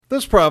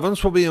This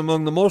province will be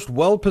among the most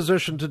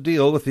well-positioned to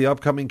deal with the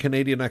upcoming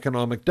Canadian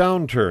economic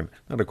downturn,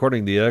 and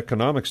according to the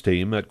economics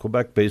team at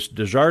Quebec-based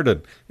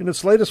Desjardins. In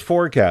its latest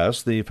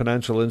forecast, the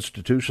financial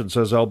institution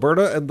says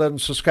Alberta and then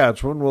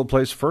Saskatchewan will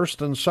place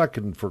first and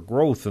second for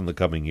growth in the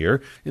coming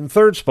year. In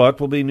third spot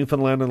will be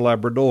Newfoundland and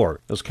Labrador,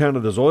 as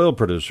Canada's oil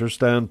producers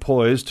stand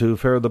poised to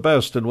fare the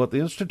best in what the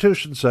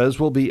institution says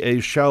will be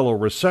a shallow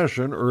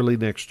recession early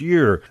next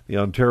year. The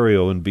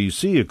Ontario and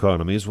BC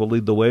economies will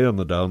lead the way on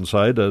the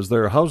downside as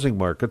their housing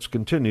markets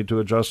continue to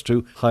adjust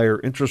to higher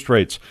interest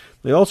rates.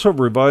 They also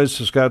revised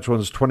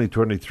Saskatchewan's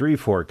 2023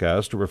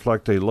 forecast to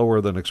reflect a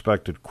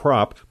lower-than-expected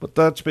crop, but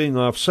that's being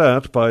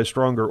offset by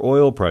stronger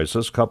oil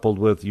prices coupled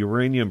with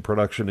uranium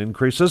production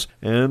increases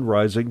and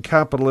rising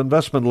capital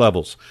investment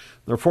levels.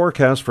 Their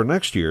forecast for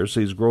next year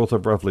sees growth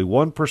of roughly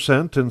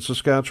 1% in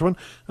Saskatchewan,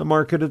 a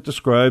market it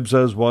describes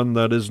as one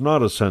that is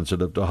not as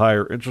sensitive to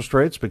higher interest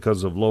rates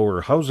because of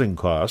lower housing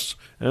costs,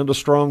 and a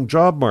strong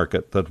job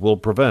market that will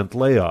prevent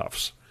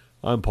layoffs.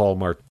 I'm Paul Martin.